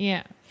 Yeah,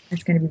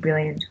 it's going to be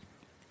brilliant.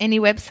 Any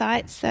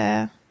websites?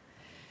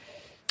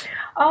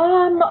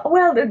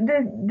 Well,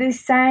 the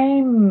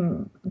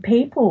same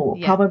people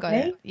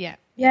probably. Yeah.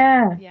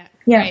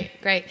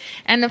 Great.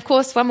 And of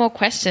course, one more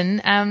question.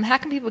 How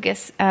can people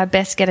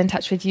best get in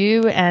touch with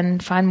you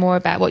and find more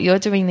about what you're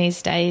doing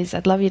these days?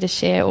 I'd love you to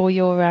share all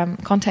your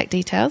contact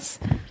details.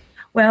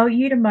 Well,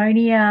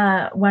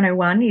 Eudaimonia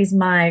 101 is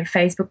my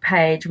Facebook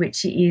page,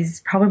 which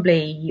is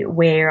probably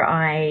where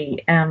I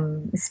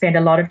spend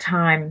a lot of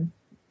time,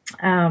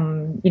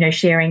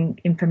 sharing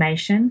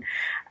information.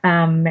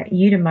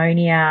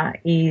 Eudaimonia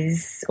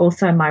is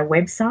also my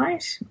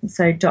website,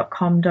 so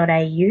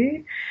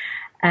 .com.au.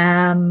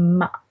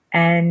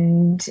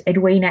 And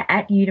Edwina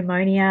at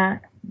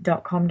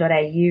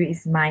eudaimonia.com.au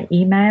is my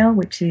email,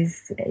 which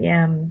is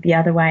the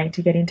other way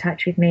to get in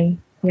touch with me.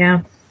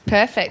 Yeah.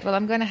 Perfect. Well,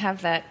 I'm going to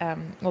have that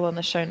on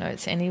the show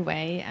notes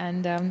anyway.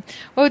 And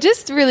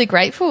just really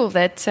grateful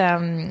that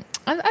I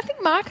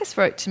think Marcus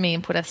wrote to me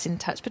and put us in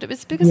touch, but it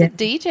was because of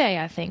DJ,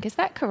 I think. Is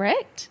that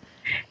correct?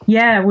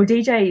 Yeah, well,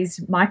 DJ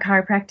is my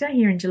chiropractor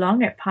here in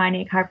Geelong at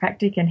Pioneer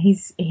Chiropractic, and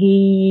he's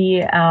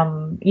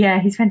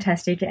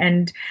fantastic.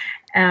 And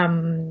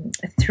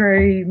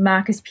through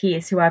Marcus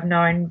Pearce, who I've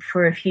known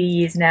for a few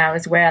years now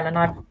as well, and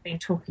I've been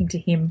talking to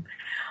him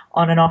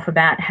on and off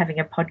about having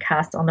a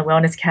podcast on the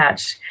Wellness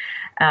Couch,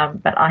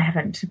 but I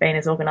haven't been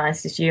as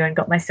organised as you and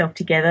got myself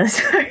together.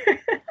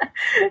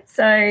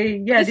 So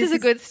this is a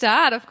good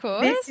start, of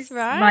course. This is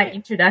right? my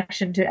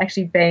introduction to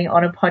actually being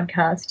on a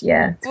podcast.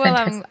 Yeah.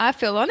 Well, I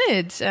feel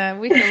honoured.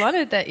 We feel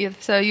honoured that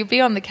you'll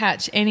be on the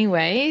couch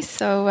anyway.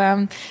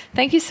 So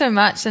thank you so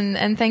much,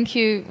 and thank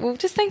you. Well,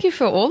 just thank you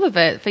for all of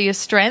it, for your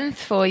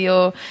strength, for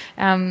your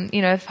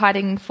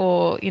fighting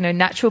for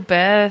natural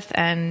birth,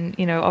 and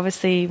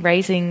obviously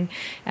raising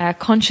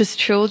conscious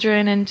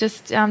children, and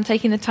just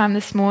taking the time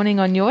this morning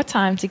on your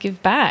time to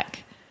give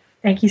back.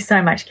 Thank you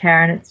so much,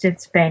 Karen. It's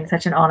just been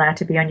such an honour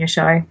to be on your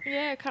show.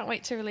 Yeah, I can't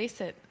wait to release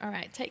it. All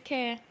right, take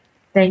care.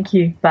 Thank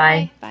you.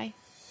 Bye. Bye.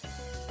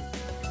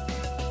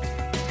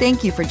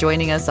 Thank you for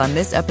joining us on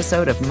this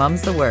episode of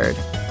Mum's the Word.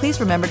 Please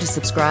remember to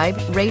subscribe,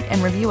 rate,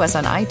 and review us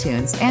on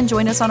iTunes, and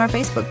join us on our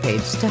Facebook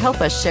page to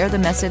help us share the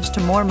message to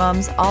more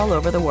mums all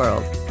over the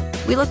world.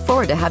 We look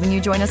forward to having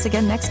you join us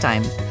again next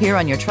time, here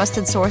on your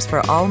trusted source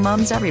for all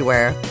mums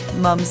everywhere,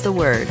 Mum's the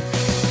Word.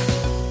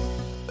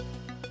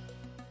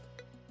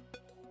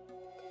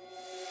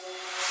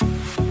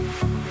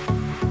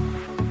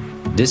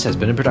 This has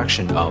been a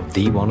production of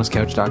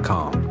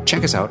TheWellnessCouch.com.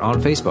 Check us out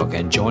on Facebook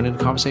and join in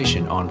the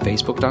conversation on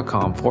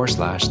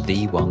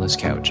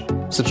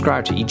Facebook.com/TheWellnessCouch.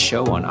 Subscribe to each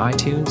show on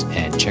iTunes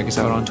and check us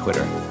out on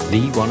Twitter.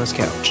 The Wellness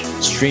Couch,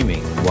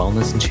 streaming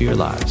wellness into your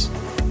lives.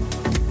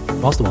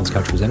 Whilst the Wellness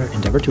Couch presenter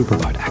endeavor to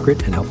provide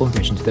accurate and helpful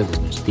information to their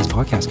listeners, these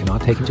podcasts cannot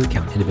take into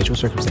account individual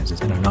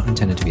circumstances and are not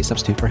intended to be a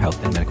substitute for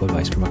health and medical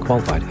advice from a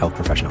qualified health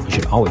professional. You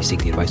should always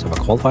seek the advice of a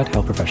qualified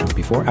health professional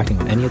before acting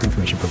on any of the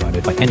information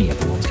provided by any of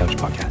the Wellness Couch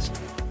podcasts.